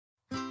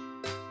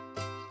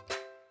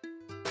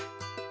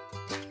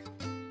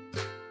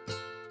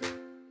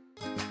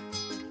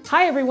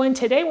Hi everyone,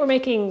 today we're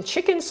making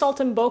chicken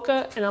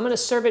saltimbocca and I'm going to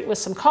serve it with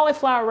some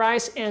cauliflower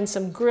rice and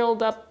some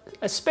grilled up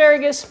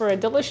asparagus for a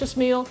delicious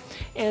meal.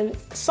 And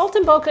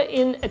saltimbocca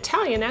in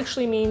Italian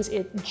actually means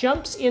it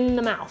jumps in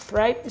the mouth,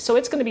 right? So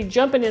it's going to be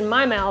jumping in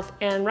my mouth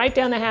and right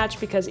down the hatch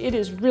because it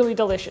is really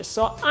delicious.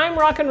 So I'm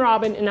Rockin'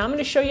 Robin and I'm going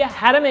to show you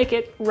how to make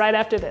it right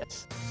after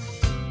this.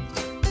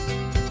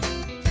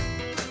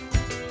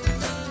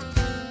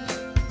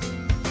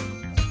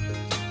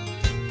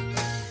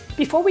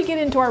 Before we get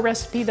into our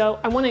recipe though,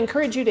 I want to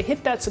encourage you to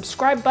hit that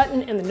subscribe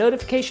button and the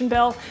notification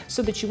bell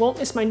so that you won't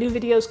miss my new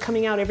videos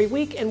coming out every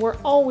week, and we're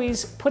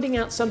always putting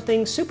out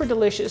something super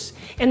delicious.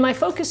 And my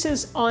focus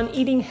is on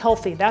eating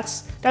healthy.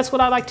 That's what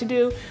I like to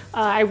do.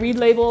 I read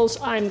labels.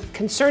 I'm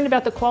concerned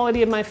about the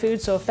quality of my food,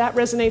 so if that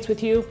resonates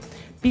with you,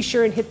 be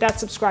sure and hit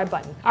that subscribe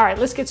button. All right,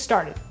 let's get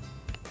started.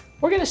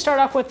 We're going to start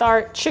off with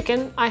our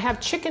chicken. I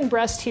have chicken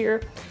breast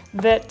here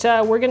that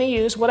we're going to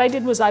use. What I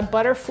did was I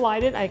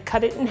butterflied it. I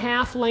cut it in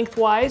half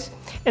lengthwise,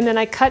 and then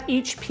I cut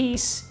each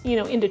piece,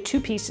 into two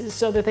pieces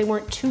so that they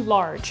weren't too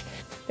large.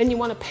 Then you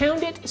want to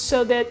pound it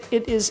so that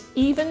it is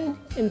even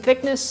in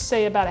thickness,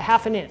 say about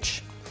 1/2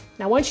 inch.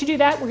 Now once you do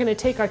that, we're going to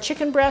take our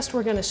chicken breast,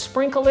 we're going to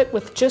sprinkle it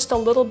with just a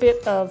little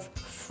bit of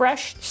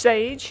fresh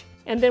sage.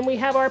 And then we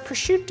have our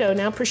prosciutto.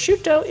 Now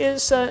prosciutto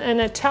is an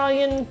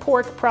Italian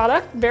pork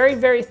product, very,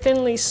 very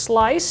thinly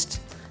sliced.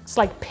 It's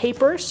like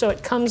paper, so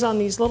it comes on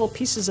these little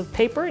pieces of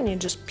paper and you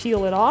just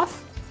peel it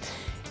off.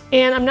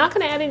 And I'm not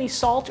going to add any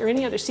salt or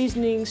any other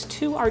seasonings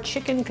to our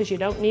chicken because you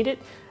don't need it.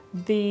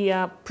 The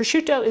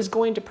prosciutto is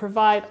going to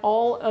provide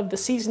all of the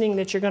seasoning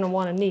that you're going to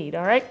want to need,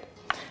 all right?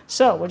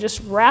 So we'll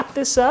just wrap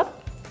this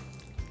up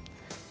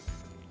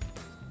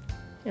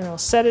and I'll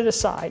set it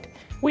aside.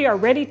 We are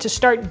ready to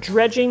start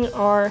dredging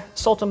our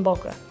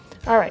saltimbocca.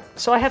 All right,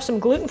 so I have some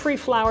gluten-free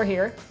flour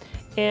here,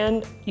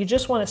 and you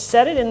just want to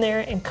set it in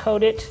there and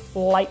coat it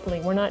lightly.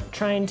 We're not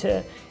trying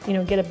to,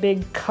 get a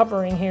big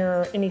covering here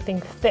or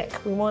anything thick.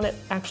 We want it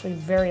actually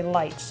very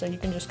light, so you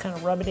can just kind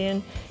of rub it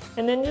in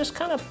and then just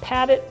kind of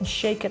pat it and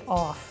shake it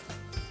off.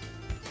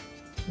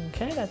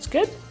 Okay, that's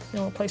good.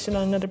 Now we'll place it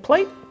on another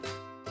plate.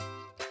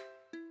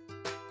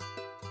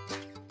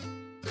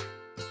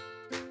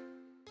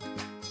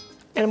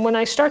 And when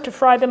I start to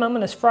fry them, I'm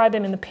going to fry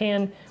them in the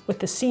pan with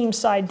the seam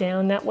side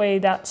down. That way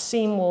that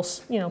seam will,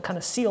 kind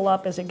of seal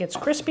up as it gets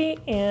crispy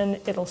and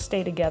it'll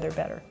stay together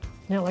better.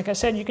 Now, like I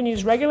said, you can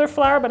use regular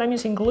flour, but I'm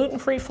using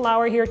gluten-free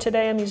flour here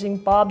today. I'm using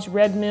Bob's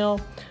Red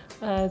Mill.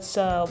 It's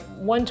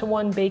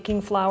 1-to-1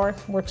 baking flour.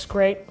 Works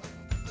great.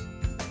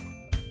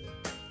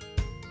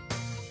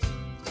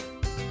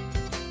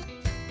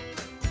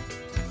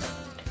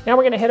 Now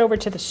we're going to head over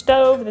to the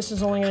stove. This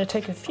is only going to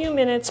take a few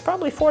minutes,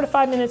 probably 4 to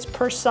 5 minutes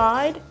per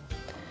side.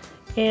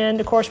 And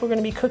of course, we're going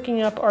to be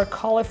cooking up our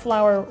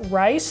cauliflower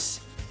rice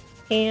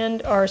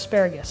and our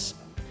asparagus.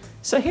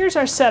 So here's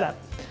our setup.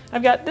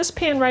 I've got this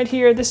pan right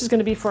here. This is going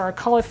to be for our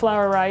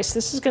cauliflower rice.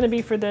 This is going to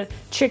be for the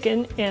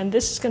chicken, and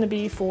this is going to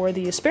be for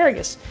the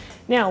asparagus.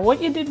 Now,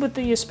 what you did with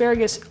the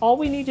asparagus, all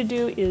we need to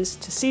do is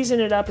to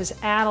season it up is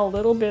add a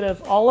little bit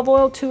of olive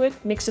oil to it,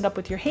 mix it up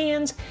with your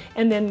hands,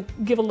 and then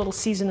give a little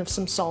season of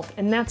some salt,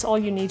 and that's all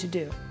you need to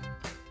do.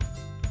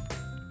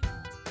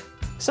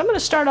 So I'm going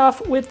to start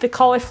off with the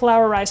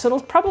cauliflower rice.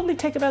 It'll probably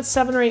take about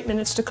 7 or 8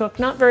 minutes to cook,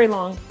 not very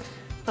long.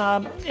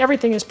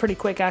 Everything is pretty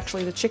quick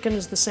actually. The chicken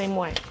is the same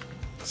way.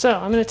 So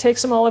I'm going to take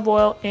some olive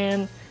oil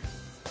and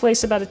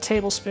place about 1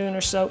 tablespoon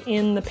or so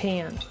in the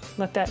pan.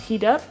 Let that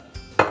heat up.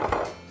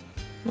 I'm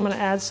going to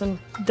add some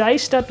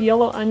diced up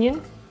yellow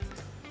onion.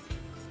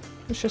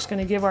 It's just going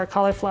to give our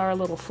cauliflower a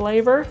little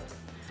flavor.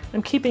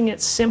 I'm keeping it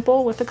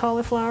simple with the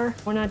cauliflower.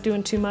 We're not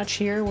doing too much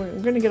here. We're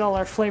going to get all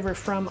our flavor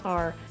from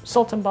our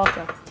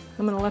saltimbocca.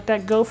 I'm going to let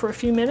that go for a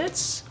few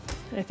minutes.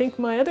 I think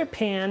my other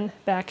pan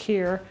back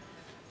here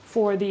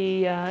for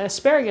the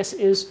asparagus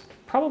is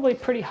probably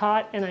pretty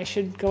hot, and I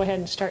should go ahead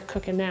and start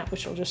cooking that,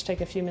 which will just take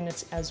a few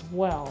minutes as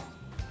well.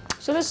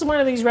 So this is one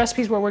of these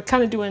recipes where we're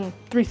kind of doing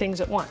 3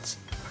 things at once,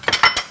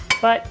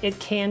 but it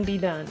can be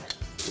done.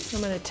 I'm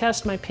going to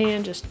test my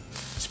pan, just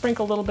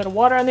sprinkle a little bit of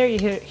water on there.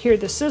 You hear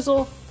the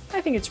sizzle.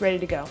 I think it's ready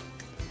to go.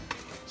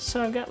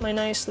 So I've got my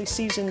nicely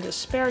seasoned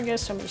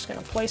asparagus. I'm just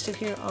going to place it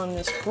here on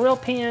this grill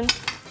pan.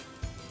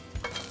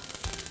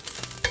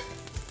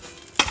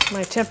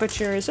 My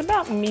temperature is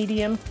about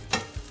medium.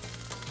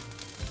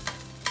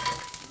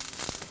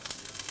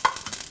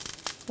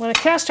 When a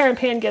cast iron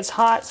pan gets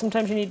hot,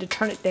 sometimes you need to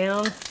turn it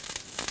down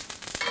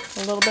a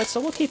little bit,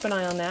 so we'll keep an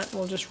eye on that.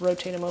 We'll just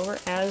rotate them over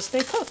as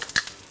they cook.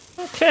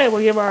 Okay,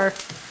 we'll give our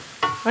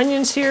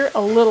onions here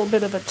a little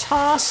bit of a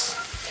toss.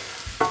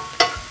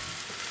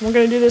 We're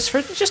going to do this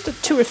for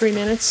just 2 or 3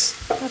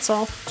 minutes. That's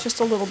all, just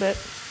a little bit.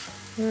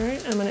 All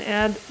right, I'm going to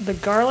add the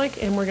garlic,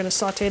 and we're going to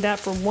saute that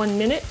for 1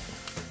 minute.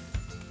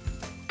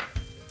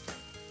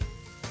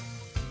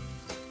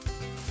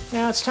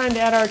 Now it's time to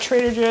add our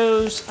Trader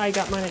Joe's, I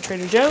got mine at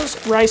Trader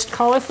Joe's, riced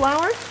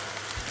cauliflower.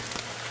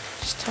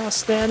 Just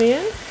toss that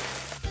in.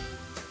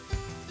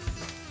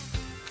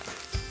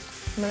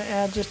 I'm going to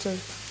add just a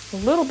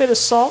little bit of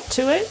salt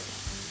to it.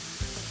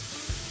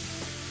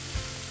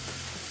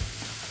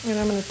 And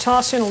I'm going to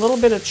toss in a little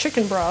bit of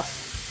chicken broth.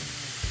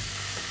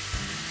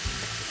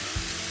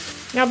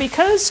 Now,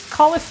 because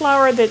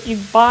cauliflower that you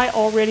buy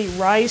already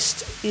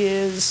riced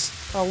is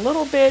a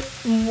little bit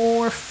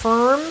more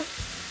firm,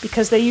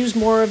 because they use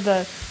more of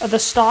the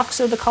stalks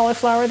of the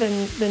cauliflower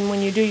than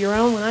when you do your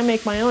own. When I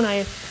make my own,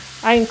 I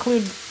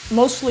include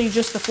mostly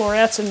just the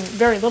florets and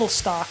very little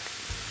stock.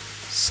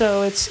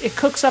 So it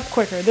cooks up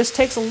quicker. This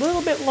takes a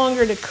little bit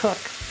longer to cook.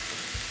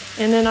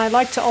 And then I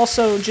like to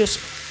also just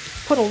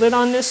put a lid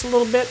on this a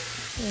little bit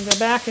and go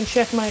back and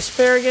check my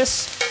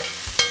asparagus.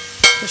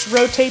 Just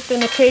rotate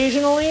them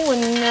occasionally when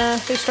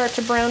they start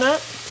to brown up.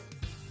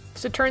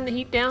 So turn the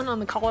heat down on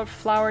the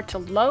cauliflower to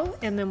low,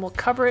 and then we'll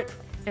cover it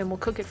and we'll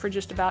cook it for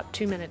just about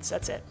 2 minutes.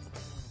 That's it.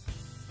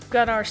 We've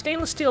got our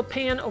stainless steel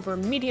pan over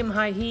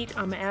medium-high heat.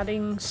 I'm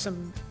adding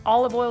some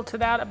olive oil to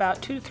that,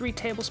 about 2 to 3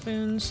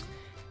 tablespoons.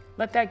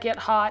 Let that get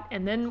hot,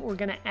 and then we're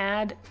going to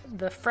add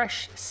the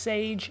fresh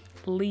sage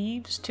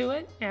leaves to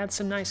it, add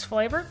some nice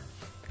flavor,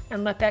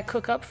 and let that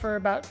cook up for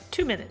about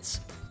 2 minutes.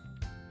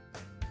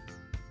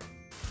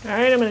 All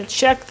right, I'm going to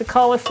check the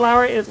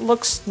cauliflower. It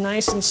looks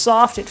nice and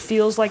soft. It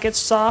feels like it's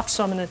soft,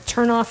 so I'm going to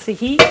turn off the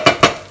heat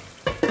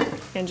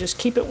and just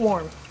keep it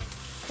warm.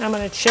 I'm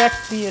going to check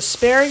the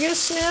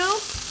asparagus now.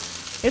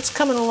 It's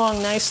coming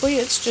along nicely.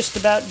 It's just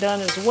about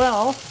done as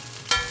well.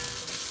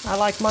 I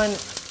like mine,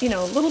 you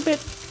know, a little bit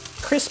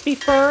crispy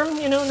firm,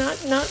 you know,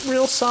 not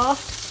real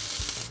soft.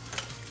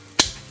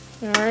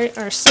 All right,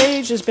 our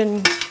sage has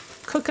been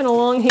cooking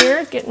along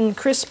here, getting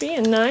crispy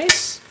and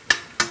nice.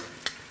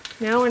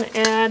 Now I'm going to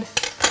add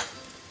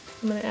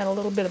a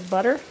little bit of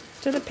butter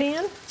to the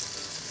pan.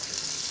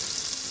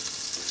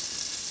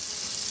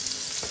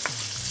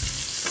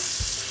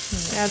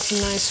 Add some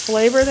nice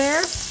flavor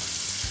there. As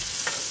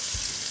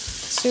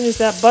soon as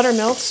that butter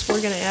melts,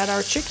 we're going to add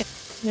our chicken.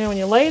 Now when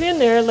you lay it in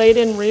there, lay it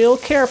in real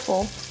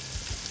careful.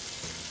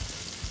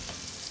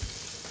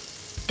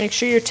 Make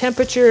sure your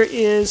temperature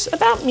is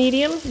about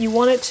medium. You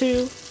want it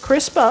to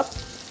crisp up.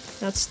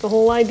 That's the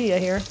whole idea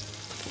here.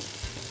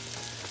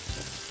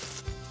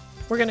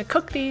 We're going to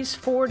cook these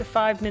 4 to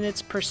 5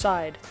 minutes per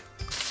side.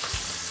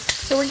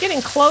 So we're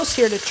getting close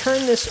here to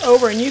turn this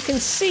over, and you can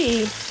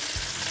see,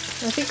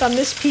 I think on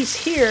this piece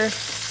here,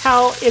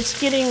 how it's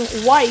getting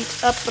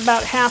white up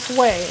about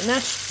halfway, and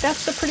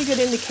that's a pretty good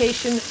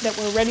indication that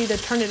we're ready to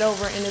turn it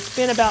over, and it's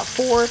been about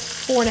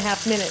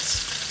 4.5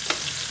 minutes.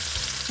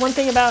 One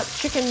thing about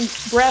chicken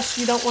breast,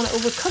 you don't want to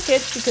overcook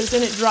it because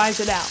then it dries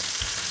it out.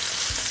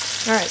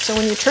 All right, so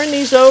when you turn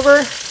these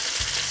over,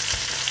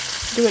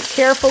 do it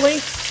carefully.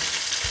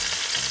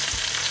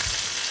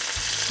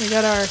 We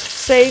got our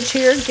sage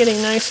here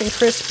getting nice and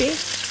crispy.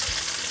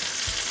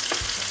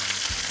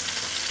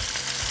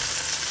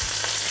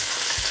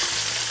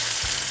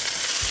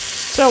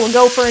 So we'll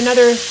go for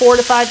another 4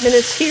 to 5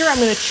 minutes here. I'm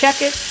going to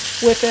check it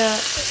with an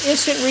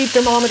instant read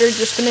thermometer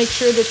just to make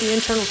sure that the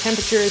internal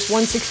temperature is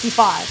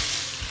 165.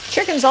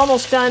 Chicken's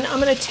almost done.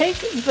 I'm going to take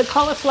the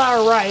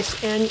cauliflower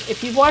rice, and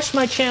if you've watched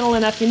my channel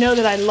enough, you know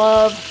that I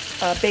love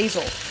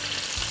basil.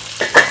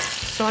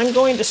 So I'm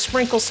going to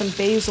sprinkle some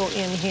basil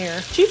in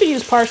here. You can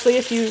use parsley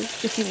if you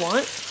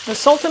want. The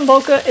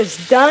saltimbocca is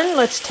done.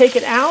 Let's take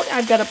it out.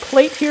 I've got a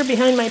plate here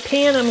behind my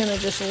pan. I'm going to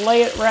just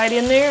lay it right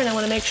in there, and I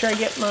want to make sure I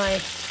get my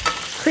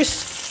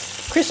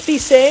crispy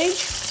sage.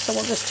 So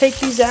we'll just take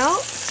these out.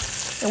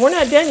 And we're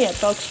not done yet,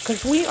 folks,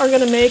 because we are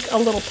going to make a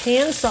little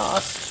pan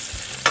sauce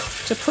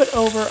to put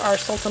over our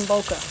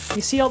saltimbocca.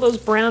 You see all those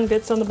brown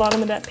bits on the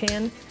bottom of that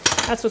pan?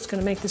 That's what's going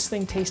to make this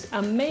thing taste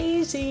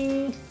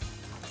amazing.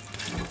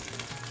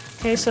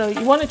 Okay, so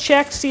you want to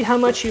check, see how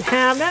much you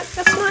have.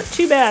 That's not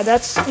too bad.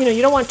 That's, you know,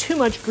 you don't want too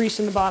much grease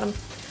in the bottom,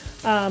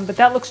 but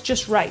that looks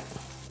just right.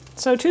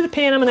 So to the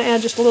pan, I'm going to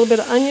add just a little bit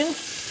of onion.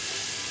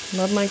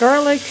 Love my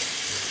garlic.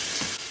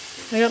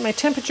 I got my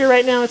temperature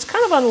right now. It's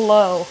kind of on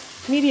low,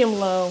 medium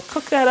low.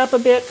 Cook that up a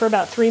bit for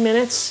about 3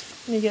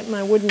 minutes. Let me get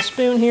my wooden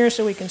spoon here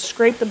so we can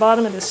scrape the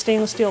bottom of the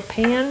stainless steel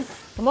pan.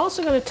 I'm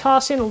also going to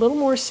toss in a little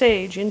more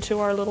sage into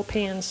our little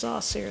pan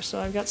sauce here. So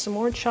I've got some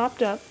more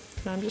chopped up,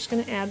 and I'm just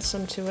going to add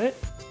some to it.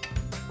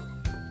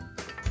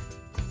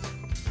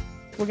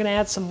 We're going to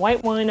add some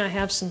white wine. I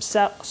have some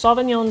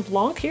Sauvignon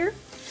Blanc here.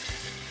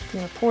 I'm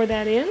going to pour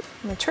that in.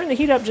 I'm going to turn the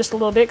heat up just a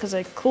little bit because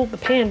I cooled the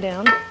pan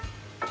down. I'm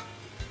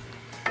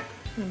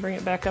going to bring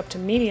it back up to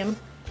medium.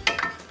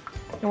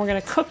 And we're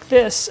going to cook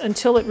this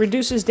until it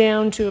reduces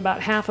down to about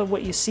half of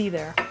what you see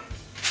there.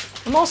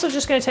 I'm also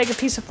just going to take a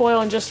piece of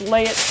foil and just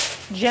lay it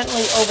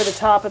gently over the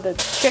top of the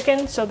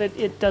chicken so that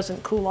it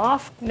doesn't cool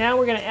off. Now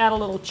we're going to add a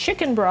little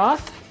chicken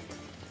broth.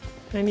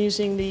 I'm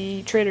using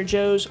the Trader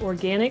Joe's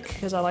organic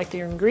because I like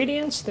their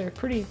ingredients. They're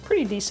pretty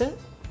decent.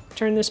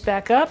 Turn this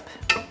back up.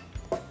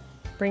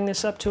 Bring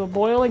this up to a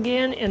boil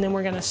again, and then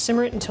we're going to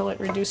simmer it until it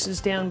reduces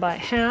down by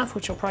half,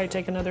 which will probably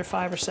take another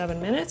 5 or 7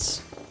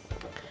 minutes.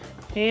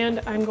 And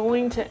I'm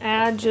going to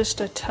add just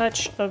a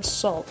touch of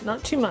salt.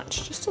 Not too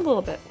much, just a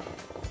little bit.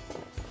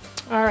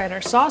 All right,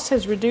 our sauce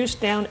has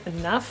reduced down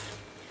enough.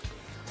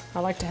 I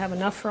like to have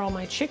enough for all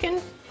my chicken.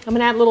 I'm going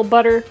to add a little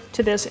butter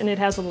to this, and it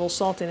has a little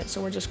salt in it,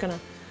 so we're just going to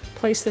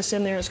place this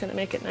in there is going to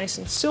make it nice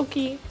and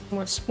silky.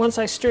 Once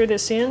I stir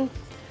this in,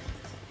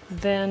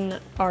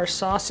 then our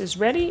sauce is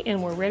ready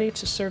and we're ready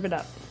to serve it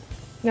up.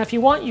 Now if you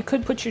want, you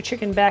could put your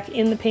chicken back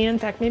in the pan. In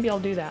fact, maybe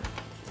I'll do that.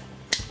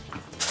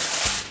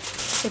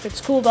 If it's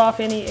cooled off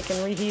any, it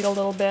can reheat a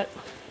little bit.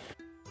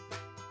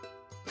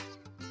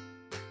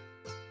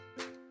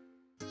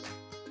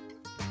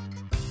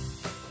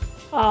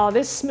 Oh,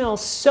 this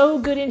smells so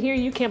good in here,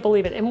 you can't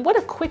believe it. And what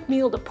a quick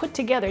meal to put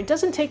together. It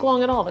doesn't take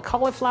long at all. The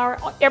cauliflower,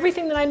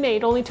 everything that I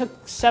made only took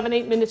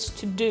 7-8 minutes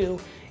to do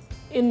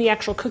in the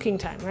actual cooking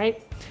time,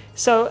 right?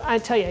 So I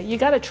tell you, you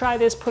gotta try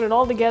this, put it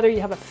all together.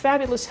 You have a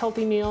fabulous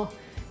healthy meal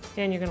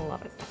and you're gonna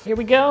love it. Here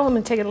we go, I'm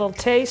gonna take a little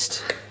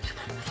taste.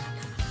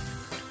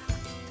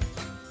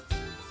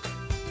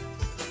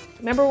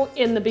 Remember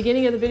in the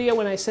beginning of the video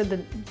when I said that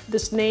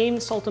this name,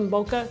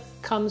 Saltimbocca,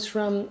 comes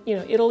from,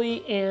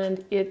 Italy,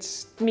 and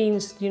it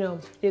means,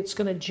 it's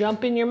gonna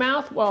jump in your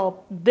mouth?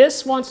 Well,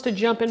 this wants to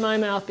jump in my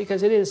mouth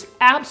because it is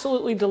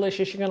absolutely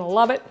delicious. You're gonna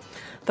love it.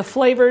 The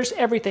flavors,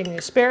 everything, the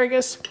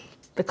asparagus,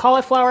 the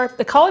cauliflower.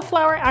 The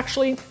cauliflower,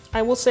 actually,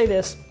 I will say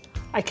this,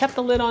 I kept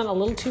the lid on a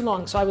little too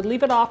long, so I would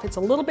leave it off. It's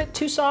a little bit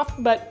too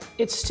soft, but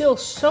it's still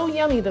so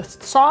yummy. The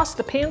sauce,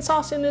 the pan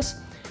sauce in this,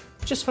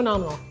 just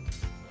phenomenal.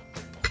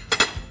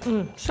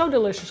 So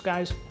delicious,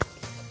 guys.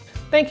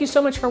 Thank you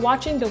so much for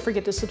watching. Don't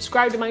forget to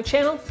subscribe to my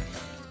channel,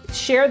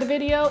 share the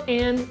video,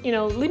 and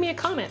leave me a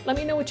comment. Let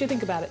me know what you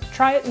think about it.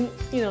 Try it and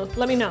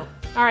let me know.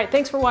 All right,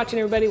 thanks for watching,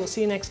 everybody. We'll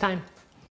see you next time.